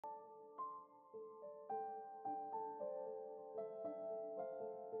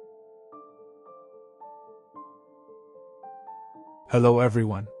Hello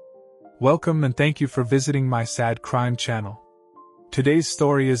everyone. Welcome and thank you for visiting my sad crime channel. Today's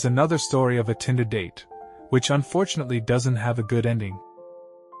story is another story of a Tinder date, which unfortunately doesn't have a good ending.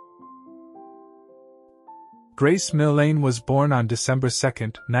 Grace Millane was born on December 2,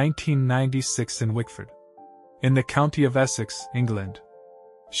 1996 in Wickford, in the county of Essex, England.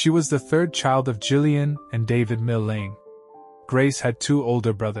 She was the third child of Gillian and David Millane. Grace had two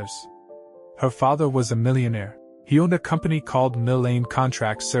older brothers. Her father was a millionaire. He owned a company called Millane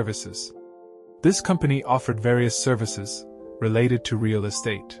Contract Services. This company offered various services related to real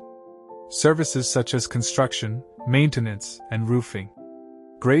estate. Services such as construction, maintenance, and roofing.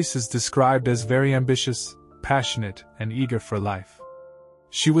 Grace is described as very ambitious, passionate, and eager for life.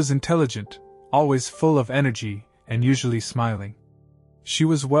 She was intelligent, always full of energy, and usually smiling. She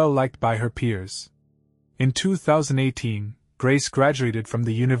was well liked by her peers. In 2018, Grace graduated from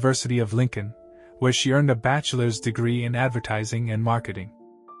the University of Lincoln, where she earned a bachelor's degree in advertising and marketing.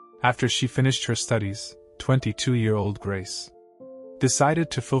 After she finished her studies, 22-year-old Grace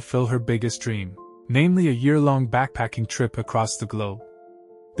decided to fulfill her biggest dream, namely a year-long backpacking trip across the globe.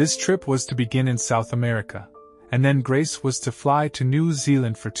 This trip was to begin in South America, and then Grace was to fly to New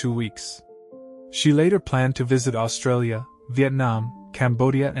Zealand for 2 weeks. She later planned to visit Australia, Vietnam,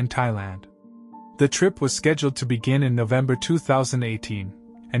 Cambodia, and Thailand. The trip was scheduled to begin in November 2018,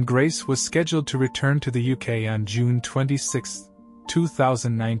 and Grace was scheduled to return to the UK on June 26,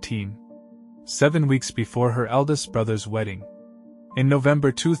 2019, 7 weeks before her eldest brother's wedding. In November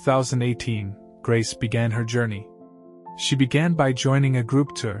 2018, Grace began her journey. She began by joining a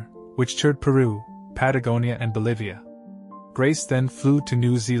group tour, which toured Peru, Patagonia, and Bolivia. Grace then flew to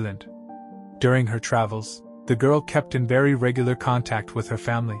New Zealand. During her travels, the girl kept in very regular contact with her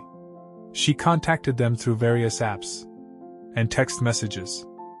family. She contacted them through various apps and text messages.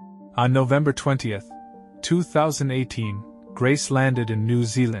 On November 20, 2018, Grace landed in New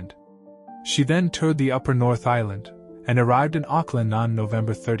Zealand. She then toured the Upper North Island, and arrived in Auckland on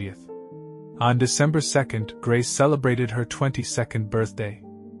November 30. On December 2, Grace celebrated her 22nd birthday.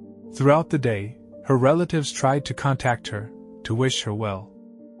 Throughout the day, her relatives tried to contact her, to wish her well.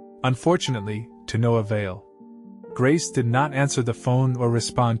 Unfortunately, to no avail. Grace did not answer the phone or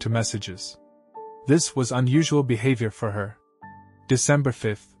respond to messages. This was unusual behavior for her. December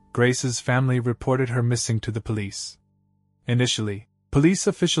 5, Grace's family reported her missing to the police. Initially, police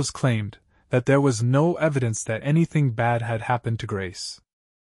officials claimed that there was no evidence that anything bad had happened to Grace.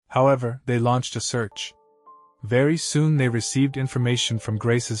 However, they launched a search. Very soon they received information from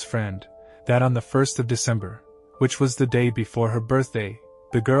Grace's friend that on the 1st of December, which was the day before her birthday,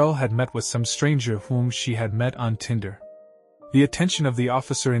 the girl had met with some stranger whom she had met on Tinder. The attention of the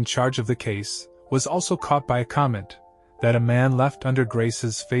officer in charge of the case was also caught by a comment that a man left under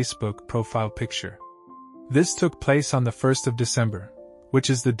Grace's Facebook profile picture. This took place on the 1st of December, which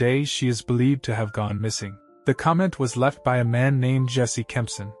is the day she is believed to have gone missing. The comment was left by a man named Jesse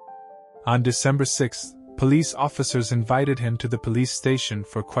Kempson. On December 6, police officers invited him to the police station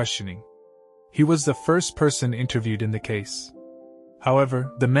for questioning. He was the first person interviewed in the case.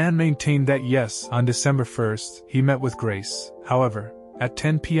 However, the man maintained that yes, on December 1st, he met with Grace. However, at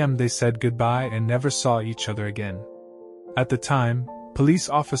 10 p.m. they said goodbye and never saw each other again. At the time, police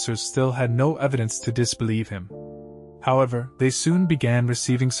officers still had no evidence to disbelieve him. However, they soon began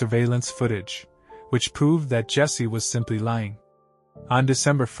receiving surveillance footage, which proved that Jesse was simply lying. On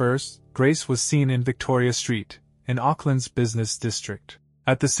December 1st, Grace was seen in Victoria Street, in Auckland's business district.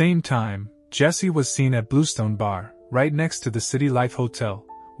 At the same time, Jesse was seen at Bluestone Bar, right next to the City Life Hotel,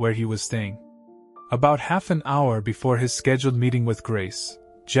 where he was staying. About half an hour before his scheduled meeting with Grace,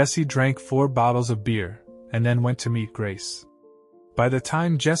 Jesse drank 4 bottles of beer, and then went to meet Grace. By the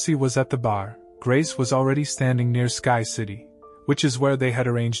time Jesse was at the bar, Grace was already standing near Sky City, which is where they had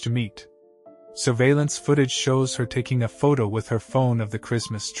arranged to meet. Surveillance footage shows her taking a photo with her phone of the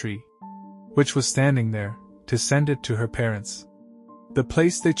Christmas tree, which was standing there, to send it to her parents. The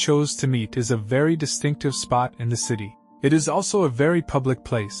place they chose to meet is a very distinctive spot in the city. It is also a very public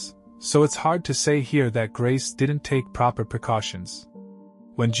place, so it's hard to say here that Grace didn't take proper precautions.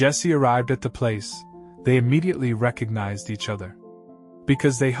 When Jesse arrived at the place, they immediately recognized each other.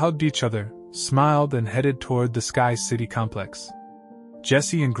 Because they hugged each other, smiled and headed toward the Sky City complex.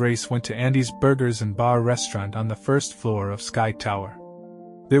 Jesse and Grace went to Andy's Burgers and Bar restaurant on the first floor of Sky Tower.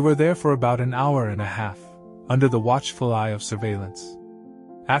 They were there for about an hour and a half, under the watchful eye of surveillance.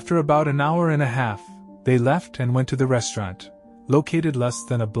 After about an hour and a half, they left and went to the restaurant, located less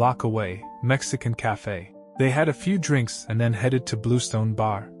than a block away, Mexican Cafe. They had a few drinks and then headed to Bluestone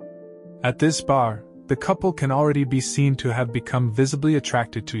Bar. At this bar, the couple can already be seen to have become visibly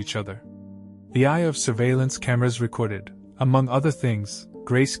attracted to each other. The eye of surveillance cameras recorded among other things,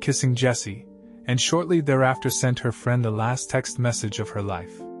 Grace kissing Jesse, and shortly thereafter sent her friend the last text message of her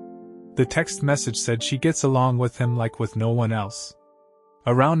life. The text message said she gets along with him like with no one else.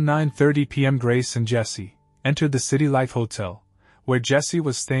 Around 9:30 p.m. Grace and Jesse entered the City Life Hotel, where Jesse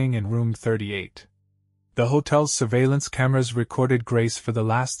was staying in room 38. The hotel's surveillance cameras recorded Grace for the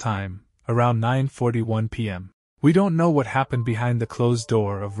last time, around 9:41 p.m. We don't know what happened behind the closed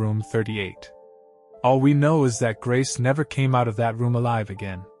door of room 38. All we know is that Grace never came out of that room alive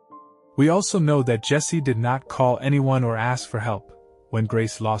again. We also know that Jesse did not call anyone or ask for help when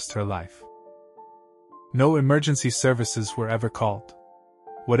Grace lost her life. No emergency services were ever called.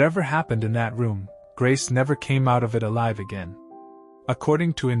 Whatever happened in that room, Grace never came out of it alive again.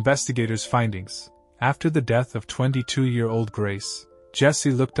 According to investigators' findings, after the death of 22-year-old Grace,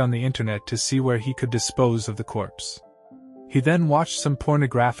 Jesse looked on the internet to see where he could dispose of the corpse. He then watched some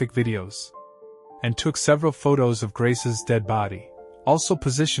pornographic videos and took several photos of Grace's dead body, also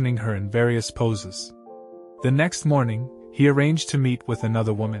positioning her in various poses. The next morning, he arranged to meet with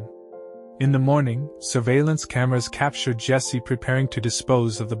another woman. In the morning, surveillance cameras captured Jesse preparing to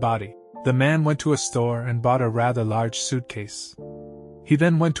dispose of the body. The man went to a store and bought a rather large suitcase. He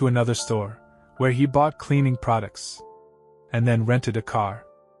then went to another store, where he bought cleaning products, and then rented a car.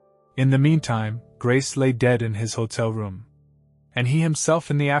 In the meantime, Grace lay dead in his hotel room. And he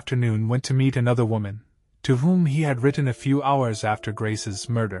himself in the afternoon went to meet another woman, to whom he had written a few hours after Grace's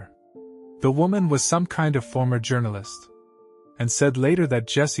murder. The woman was some kind of former journalist, and said later that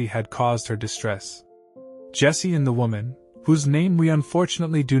Jesse had caused her distress. Jesse and the woman, whose name we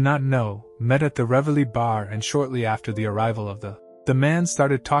unfortunately do not know, met at the Reveille bar, and shortly after the arrival of the man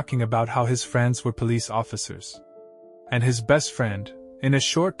started talking about how his friends were police officers, and his best friend, in a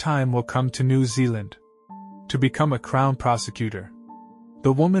short time, will come to New Zealand to become a crown prosecutor.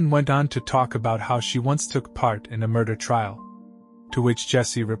 The woman went on to talk about how she once took part in a murder trial, to which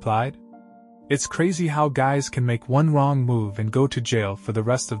Jesse replied, "It's crazy how guys can make one wrong move and go to jail for the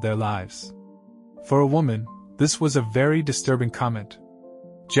rest of their lives." For a woman, this was a very disturbing comment.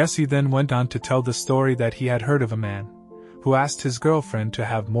 Jesse then went on to tell the story that he had heard of a man who asked his girlfriend to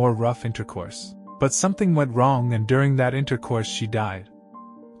have more rough intercourse, but something went wrong, and during that intercourse she died.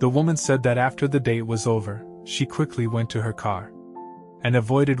 The woman said that after the date was over, she quickly went to her car and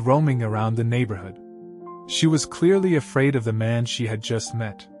avoided roaming around the neighborhood. She was clearly afraid of the man she had just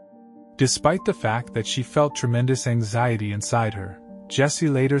met. Despite the fact that she felt tremendous anxiety inside her, Jesse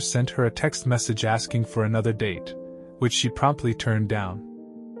later sent her a text message asking for another date, which she promptly turned down.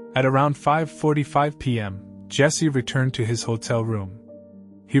 At around 5:45 p.m., Jesse returned to his hotel room.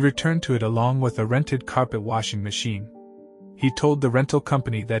 He returned to it along with a rented carpet washing machine. He told the rental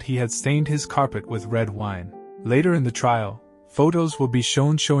company that he had stained his carpet with red wine. Later in the trial, photos will be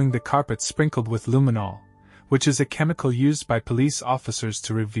shown showing the carpet sprinkled with luminol, which is a chemical used by police officers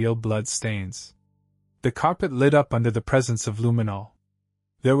to reveal blood stains. The carpet lit up under the presence of luminol.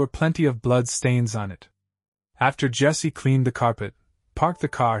 There were plenty of blood stains on it. After Jesse cleaned the carpet, parked the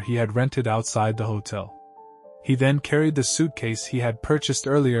car he had rented outside the hotel. He then carried the suitcase he had purchased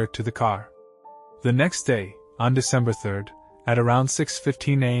earlier to the car. The next day, on December 3rd, at around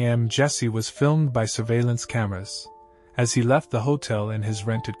 6:15 a.m., Jesse was filmed by surveillance cameras as he left the hotel in his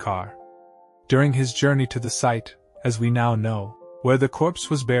rented car. During his journey to the site, as we now know, where the corpse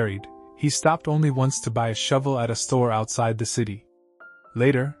was buried, he stopped only once to buy a shovel at a store outside the city.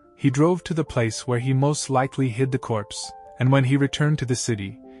 Later, he drove to the place where he most likely hid the corpse, and when he returned to the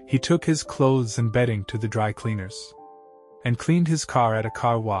city, he took his clothes and bedding to the dry cleaners and cleaned his car at a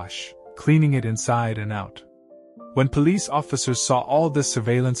car wash, cleaning it inside and out. When police officers saw all this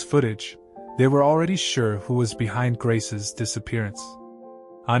surveillance footage, they were already sure who was behind Grace's disappearance.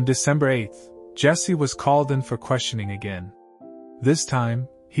 On December 8th, Jesse was called in for questioning again. This time,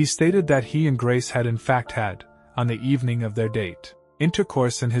 he stated that he and Grace had in fact had, on the evening of their date,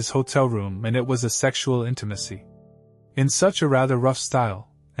 intercourse in his hotel room, and it was a sexual intimacy in such a rather rough style,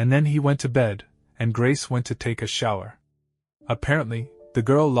 and then he went to bed, and Grace went to take a shower. Apparently, the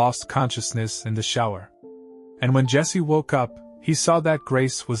girl lost consciousness in the shower. And when Jesse woke up, he saw that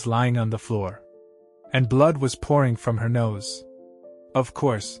Grace was lying on the floor, and blood was pouring from her nose. Of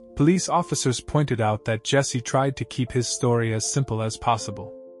course, police officers pointed out that Jesse tried to keep his story as simple as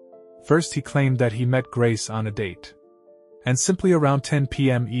possible. First, he claimed that he met Grace on a date, and simply around 10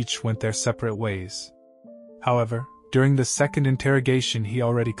 p.m. each went their separate ways. However, during the second interrogation he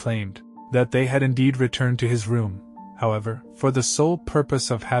already claimed that they had indeed returned to his room, however, for the sole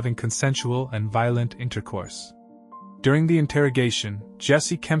purpose of having consensual and violent intercourse. During the interrogation,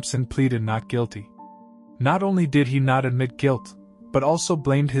 Jesse Kempson pleaded not guilty. Not only did he not admit guilt, but also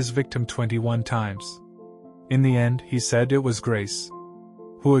blamed his victim 21 times. In the end, he said it was Grace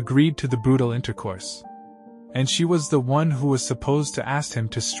who agreed to the brutal intercourse. And she was the one who was supposed to ask him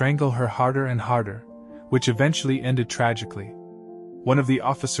to strangle her harder and harder, which eventually ended tragically. One of the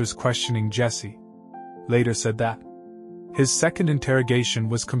officers questioning Jesse later said that his second interrogation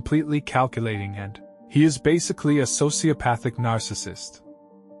was completely calculating and he is basically a sociopathic narcissist.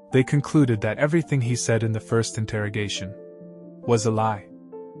 They concluded that everything he said in the first interrogation was a lie.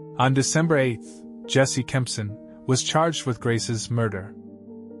 On December 8th, Jesse Kempson was charged with Grace's murder.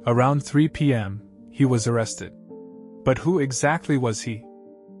 Around 3 p.m., he was arrested. But who exactly was he?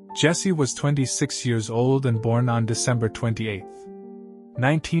 Jesse was 26 years old and born on December 28,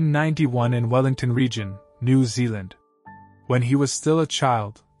 1991 in Wellington Region, New Zealand. When he was still a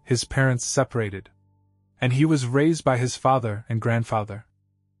child, his parents separated, and he was raised by his father and grandfather.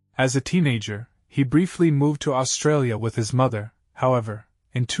 As a teenager, he briefly moved to Australia with his mother. However,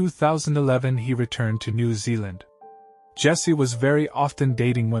 in 2011 he returned to New Zealand. Jesse was very often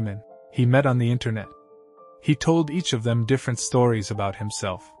dating women he met on the internet. He told each of them different stories about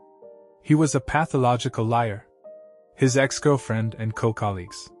himself. He was a pathological liar. His ex-girlfriend and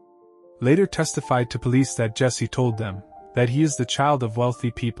co-colleagues later testified to police that Jesse told them that he is the child of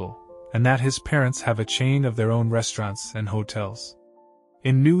wealthy people, and that his parents have a chain of their own restaurants and hotels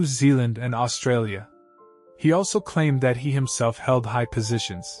in New Zealand and Australia. He also claimed that he himself held high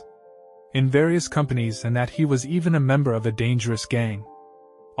positions in various companies and that he was even a member of a dangerous gang.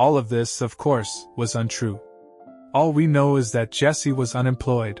 All of this, of course, was untrue. All we know is that Jesse was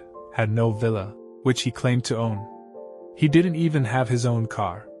unemployed, had no villa, which he claimed to own. He didn't even have his own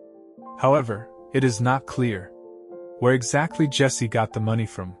car. However, it is not clear where exactly Jesse got the money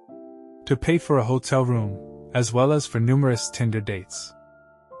from to pay for a hotel room, as well as for numerous Tinder dates.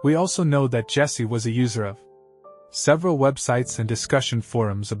 We also know that Jesse was a user of several websites and discussion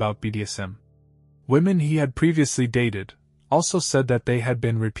forums about BDSM. Women he had previously dated also said that they had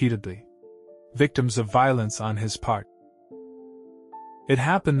been repeatedly victims of violence on his part. It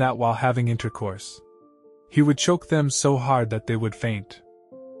happened that while having intercourse, he would choke them so hard that they would faint.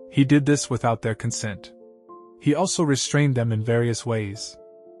 He did this without their consent. He also restrained them in various ways.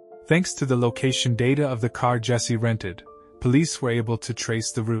 Thanks to the location data of the car Jesse rented, police were able to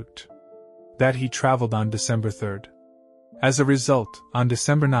trace the route that he traveled on December 3rd. As a result, on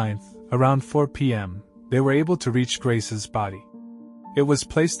December 9th, around 4 p.m., they were able to reach Grace's body. It was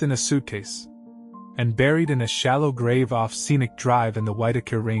placed in a suitcase and buried in a shallow grave off Scenic Drive in the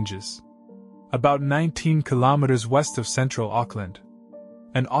Waitakere Ranges, about 19 kilometers west of central Auckland.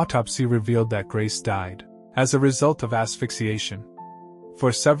 An autopsy revealed that Grace died as a result of asphyxiation.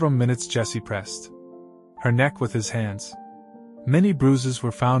 For several minutes Jesse pressed her neck with his hands. Many bruises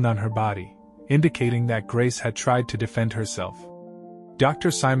were found on her body, indicating that Grace had tried to defend herself.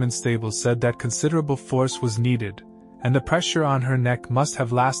 Dr. Simon Stables said that considerable force was needed, and the pressure on her neck must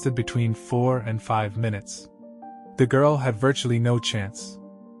have lasted between 4 and 5 minutes. The girl had virtually no chance.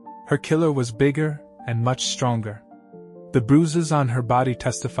 Her killer was bigger and much stronger. The bruises on her body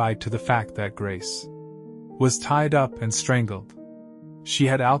testified to the fact that Grace was tied up and strangled. She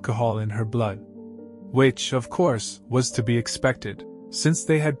had alcohol in her blood, which, of course, was to be expected, since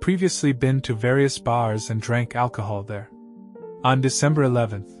they had previously been to various bars and drank alcohol there. On December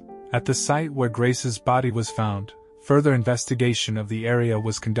 11th, at the site where Grace's body was found, further investigation of the area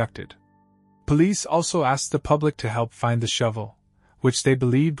was conducted. Police also asked the public to help find the shovel, which they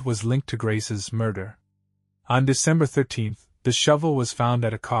believed was linked to Grace's murder. On December 13th, the shovel was found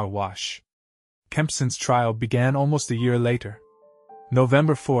at a car wash. Kempson's trial began almost a year later,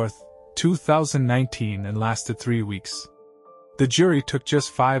 November 4th, 2019, and lasted 3 weeks. The jury took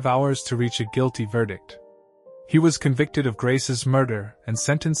just 5 hours to reach a guilty verdict. He was convicted of Grace's murder and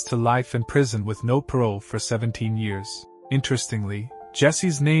sentenced to life in prison with no parole for 17 years. Interestingly,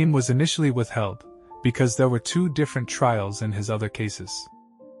 Jesse's name was initially withheld because there were 2 different trials in his other cases.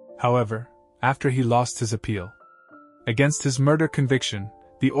 However, after he lost his appeal against his murder conviction,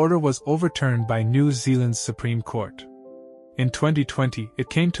 the order was overturned by New Zealand's Supreme Court. In 2020, it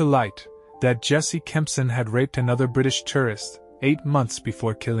came to light that Jesse Kempson had raped another British tourist 8 months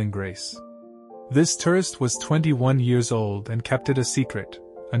before killing Grace. This tourist was 21 years old and kept it a secret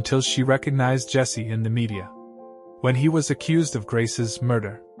until she recognized Jesse in the media when he was accused of Grace's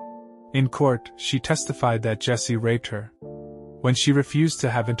murder. In court, she testified that Jesse raped her. When she refused to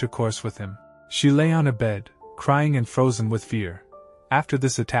have intercourse with him, she lay on a bed, crying and frozen with fear. After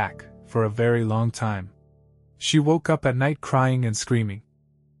this attack, for a very long time, she woke up at night crying and screaming,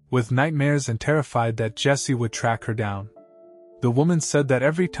 with nightmares and terrified that Jesse would track her down. The woman said that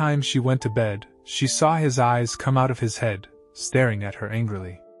every time she went to bed, she saw his eyes come out of his head, staring at her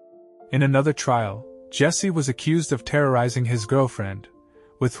angrily. In another trial, Jesse was accused of terrorizing his girlfriend,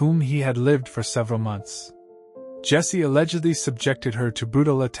 with whom he had lived for several months. Jesse allegedly subjected her to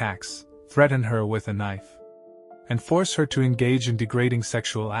brutal attacks, threatened her with a knife, and forced her to engage in degrading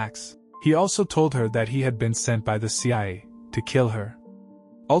sexual acts. He also told her that he had been sent by the CIA to kill her.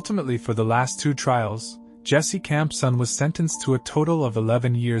 Ultimately, for the last 2 trials, Jesse Campson was sentenced to a total of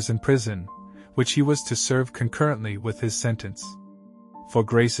 11 years in prison, which he was to serve concurrently with his sentence for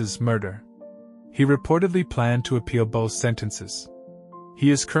Grace's murder. He reportedly planned to appeal both sentences.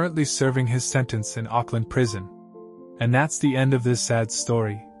 He is currently serving his sentence in Auckland prison. And that's the end of this sad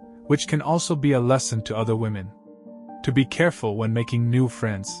story, which can also be a lesson to other women. To be careful when making new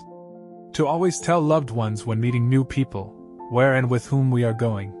friends. To always tell loved ones when meeting new people, where and with whom we are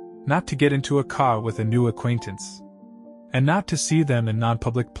going. Not to get into a car with a new acquaintance. And not to see them in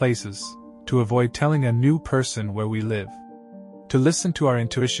non-public places, to avoid telling a new person where we live. To listen to our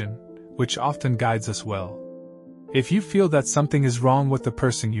intuition, which often guides us well. If you feel that something is wrong with the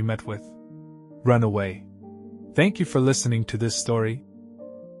person you met with, run away. Thank you for listening to this story.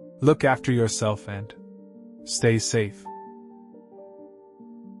 Look after yourself and stay safe.